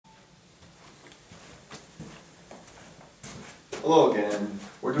Hello again.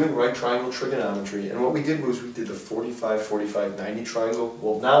 We're doing right triangle trigonometry, and what we did was we did the 45, 45, 90 triangle.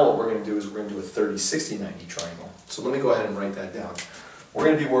 Well, now what we're going to do is we're going to do a 30, 60, 90 triangle. So let me go ahead and write that down. We're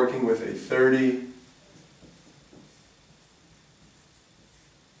going to be working with a 30,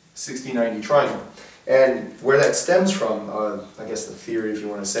 60, 90 triangle. And where that stems from, I guess the theory, if you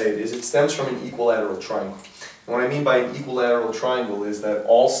want to say it, is it stems from an equilateral triangle. And what I mean by an equilateral triangle is that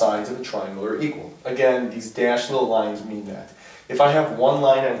all sides of a triangle are equal. Again, these dashed little lines mean that. If I have one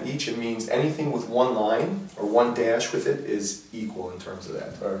line on each, it means anything with one line, or one dash with it, is equal in terms of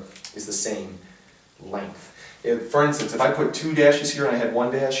that, or is the same length. For instance, if I put two dashes here and I had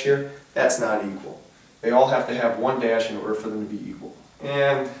one dash here, that's not equal. They all have to have one dash in order for them to be equal.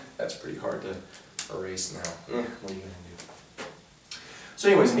 And that's pretty hard to erase now. What are you going to do? So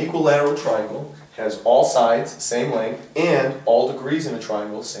anyways, an equilateral triangle has all sides same length and all degrees in a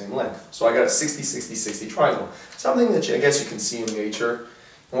triangle same length. So I got a 60, 60, 60 triangle. Something that I guess you can see in nature.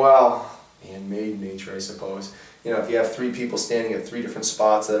 Well, man-made nature, I suppose. You know, if you have three people standing at three different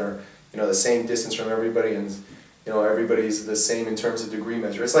spots that are, the same distance from everybody, and everybody's the same in terms of degree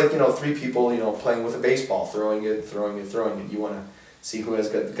measure. It's like, three people, playing with a baseball, throwing it, throwing it, throwing it. You want to see who has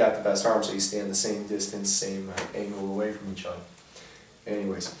got the best arm, so you stand the same distance, same angle away from each other.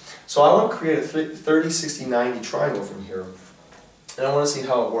 Anyways, so I want to create a 30, 60, 90 triangle from here, and I want to see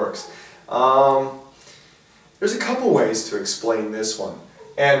how it works. There's a couple ways to explain this one,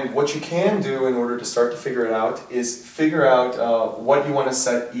 and what you can do in order to start to figure it out is figure out what you want to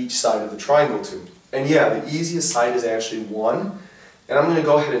set each side of the triangle to. And yeah, the easiest side is actually 1, and I'm going to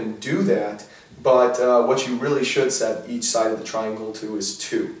go ahead and do that, but what you really should set each side of the triangle to is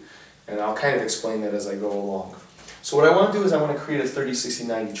 2, and I'll kind of explain that as I go along. So what I want to do is I want to create a 30, 60,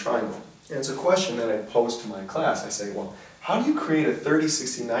 90 triangle. And it's a question that I pose to my class. I say, well, how do you create a 30,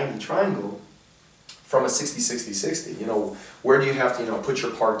 60, 90 triangle from a 60, 60, 60? Where do you have to, put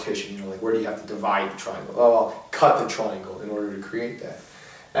your partition? Like where do you have to divide the triangle? Oh, well, cut the triangle in order to create that.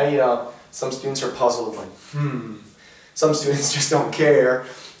 And some students are puzzled, like, Some students just don't care.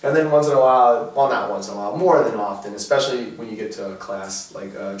 And then once in a while, well, not once in a while, more than often, especially when you get to a class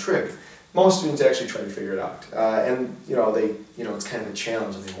like trig, most students actually try to figure it out. And it's kind of a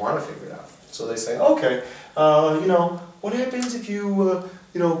challenge and they want to figure it out. So they say, okay, what happens if you,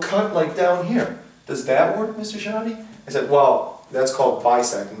 cut like down here? Does that work, Mr. Shoddy? I said, well, that's called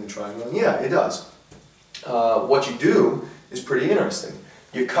bisecting the triangle. And yeah, it does. What you do is pretty interesting.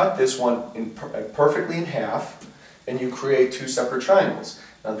 You cut this one perfectly in half, and you create two separate triangles.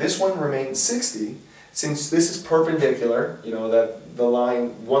 Now this one remains 60. Since this is perpendicular, that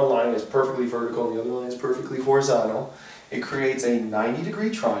one line is perfectly vertical and the other line is perfectly horizontal, it creates a 90-degree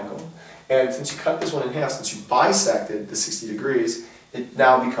triangle. And since you cut this one in half, since you bisected the 60 degrees, it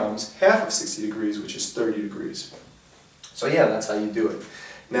now becomes half of 60 degrees, which is 30 degrees. So yeah, that's how you do it.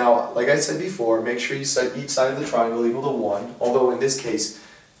 Now, like I said before, make sure you set each side of the triangle equal to 1, although in this case,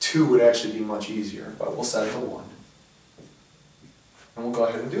 2 would actually be much easier, but we'll set it to 1. And we'll go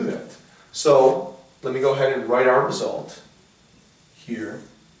ahead and do that. So, let me go ahead and write our result here.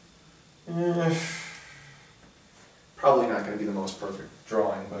 Probably not going to be the most perfect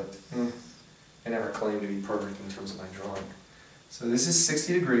drawing, but I never claim to be perfect in terms of my drawing. So this is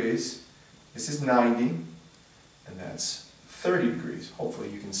 60 degrees, this is 90, and that's 30 degrees. Hopefully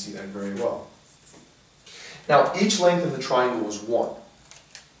you can see that very well. Now each length of the triangle was 1,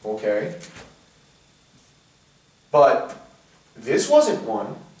 okay? But this wasn't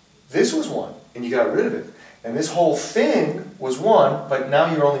 1, this was 1. And you got rid of it. And this whole thing was 1, but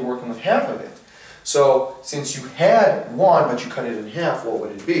now you're only working with half of it. So, since you had 1, but you cut it in half, what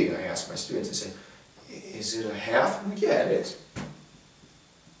would it be? And I asked my students, I said, is it a half? I'm like, yeah, it is.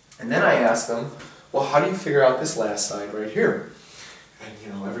 And then I asked them, well, how do you figure out this last side right here?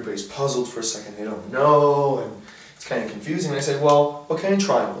 And, everybody's puzzled for a second. They don't know, and it's kind of confusing. And I said, well, what kind of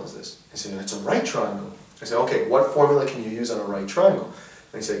triangle is this? I said, it's a right triangle. I said, okay, what formula can you use on a right triangle?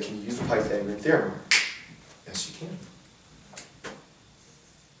 And he said, can you use the Pythagorean theorem? Yes, you can.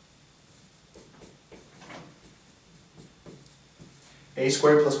 A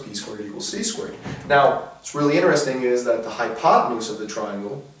squared plus b squared equals c squared. Now, what's really interesting is that the hypotenuse of the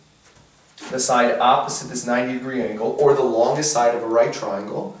triangle, the side opposite this 90-degree angle, or the longest side of a right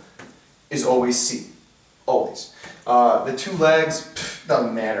triangle, is always c. Always. The two legs,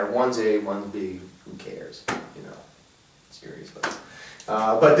 doesn't matter. One's A, one's B. Who cares? Series,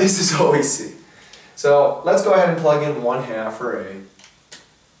 but this is always c. So let's go ahead and plug in 1/2 for a.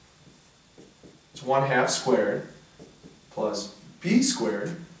 It's 1/2 squared plus b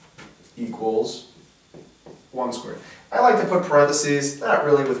squared equals 1 squared. I like to put parentheses, not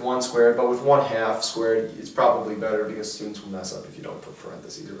really with 1 squared, but with 1/2 squared, it's probably better because students will mess up if you don't put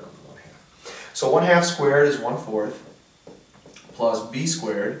parentheses around the 1/2. So 1/2 squared is 1/4 plus b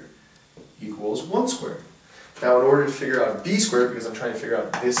squared equals 1 squared. Now in order to figure out b squared, because I'm trying to figure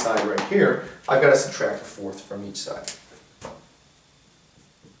out this side right here, I've got to subtract 1/4 from each side.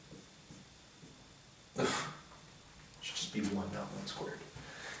 Should just be 1, not 1 squared.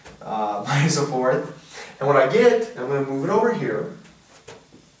 Minus 1/4. And what I get, I'm going to move it over here,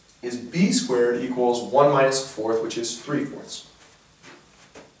 is b squared equals 1 minus 1/4, which is 3/4.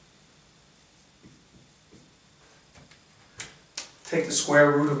 Take the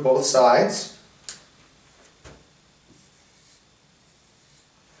square root of both sides.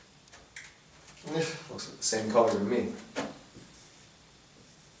 Looks like the same color to me.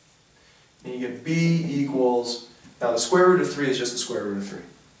 And you get b equals, now the square root of 3 is just the square root of 3.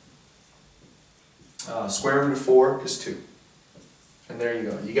 Square root of 4 is 2. And there you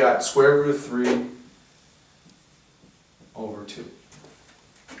go. You got square root of 3 over 2.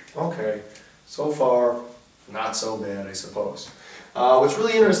 Okay, so far, not so bad, I suppose. What's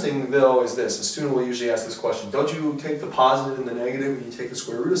really interesting, though, is this. A student will usually ask this question: don't you take the positive and the negative when you take the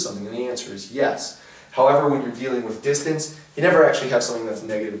square root of something? And the answer is yes. However, when you're dealing with distance, you never actually have something that's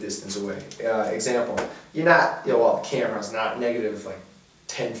negative distance away. Example, you're not, well, the camera's not negative like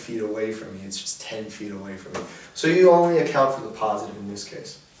 10 feet away from me, it's just 10 feet away from me. So you only account for the positive in this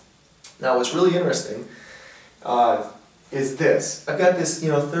case. Now what's really interesting is this. I've got this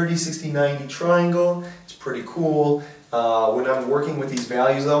 30, 60, 90 triangle. It's pretty cool. When I'm working with these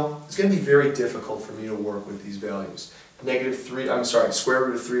values though, it's going to be very difficult for me to work with these values. Square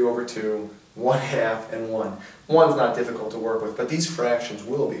root of 3 over 2, 1/2, and 1. 1's not difficult to work with, but these fractions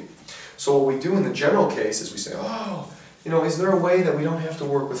will be. So what we do in the general case is we say, oh, is there a way that we don't have to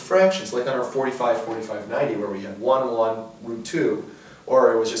work with fractions, like on our 45, 45, 90, where we had 1, 1, root 2,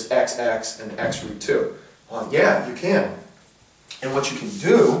 or it was just x, x, and x root 2? Well, yeah, you can. And what you can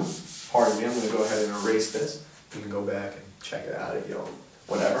do, pardon me, I'm going to go ahead and erase this. You can go back and check it out,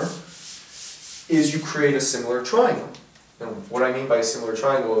 whatever, is you create a similar triangle. And what I mean by a similar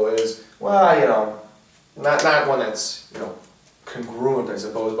triangle is, well, not one that's, congruent, I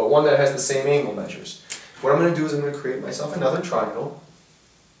suppose, but one that has the same angle measures. What I'm going to do is I'm going to create myself another triangle.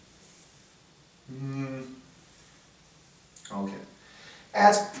 Okay.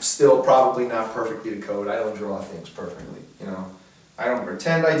 That's still probably not perfectly to code. I don't draw things perfectly, I don't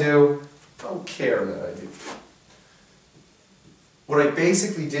pretend I do. I don't care that I do. What I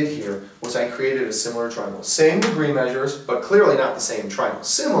basically did here was I created a similar triangle. Same degree measures, but clearly not the same triangle.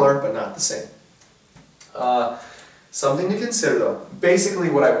 Similar, but not the same. Something to consider though. Basically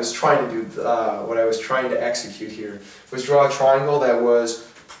what I was trying to do, what I was trying to execute here, was draw a triangle that was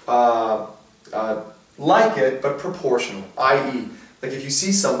like it, but proportional. I.e., like if you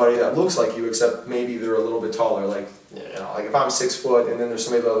see somebody that looks like you, except maybe they're a little bit taller, like if I'm 6 foot and then there's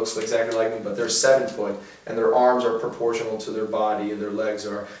somebody that looks exactly like me, but they're 7 foot, and their arms are proportional to their body and their legs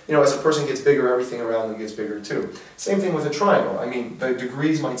are, as a person gets bigger, everything around them gets bigger too. Same thing with a triangle. I mean, the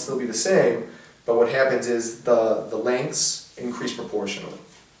degrees might still be the same, but what happens is the lengths increase proportionally.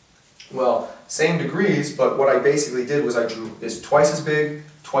 Well, same degrees, but what I basically did was I drew this twice as big,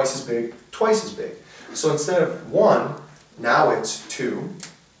 twice as big, twice as big. So instead of 1, now it's 2.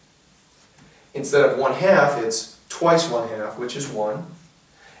 Instead of 1/2, it's twice 1/2, which is 1.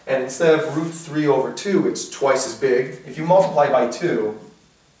 And instead of root 3 over 2, it's twice as big. If you multiply by 2,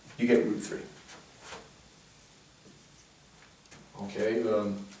 you get root 3. Okay,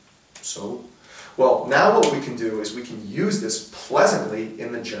 well, now what we can do is we can use this pleasantly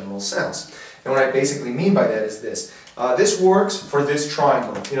in the general sense. And what I basically mean by that is this. This works for this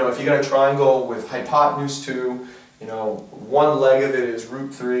triangle. If you got a triangle with hypotenuse 2, one leg of it is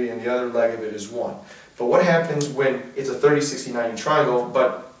root 3 and the other leg of it is 1. But what happens when it's a 30, 60, 90 triangle,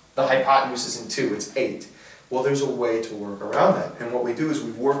 but the hypotenuse isn't 2, it's 8? Well, there's a way to work around that. And what we do is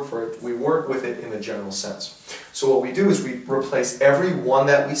we work with it in the general sense. So what we do is we replace every one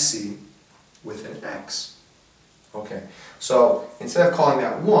that we see with an x. Okay, so instead of calling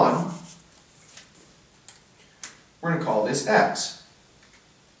that 1, we're going to call this x.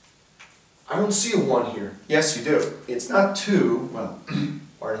 I don't see a 1 here. Yes, you do. It's not 2, well,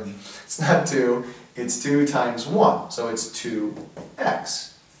 pardon me, it's not 2, it's 2 times 1, so it's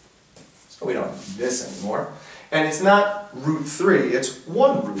 2x. So we don't need this anymore. And it's not root 3, it's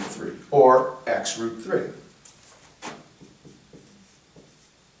 1 root 3, or x root 3.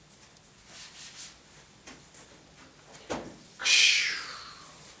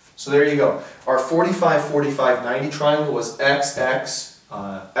 So there you go. Our 45, 45, 90 triangle was x, x,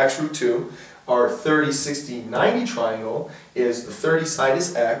 x root 2. our 30, 60, 90 triangle is the 30 side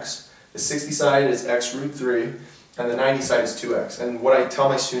is x, the 60 side is x root 3, and the 90 side is 2x. And what I tell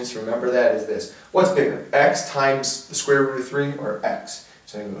my students to remember that is this. What's bigger, x times the square root of 3 or x?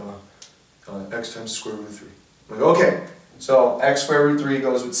 So I go, x times the square root of 3. I'm like, okay, so x square root 3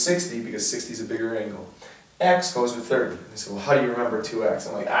 goes with 60 because 60 is a bigger angle. X goes with 30. And they say, well, how do you remember 2x?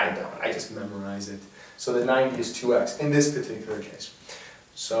 I'm like, I don't, I just memorize it. So the 90 is 2x in this particular case.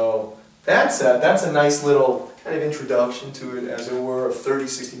 So that's a nice little kind of introduction to it, as it were, of 30,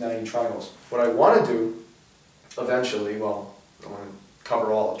 60, 90 triangles. What I want to do eventually, well, I want to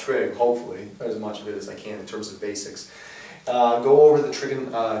cover all of trig, hopefully, as much of it as I can in terms of basics. Go over the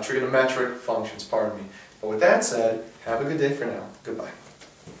trigonometric functions, pardon me. But with that said, have a good day for now. Goodbye.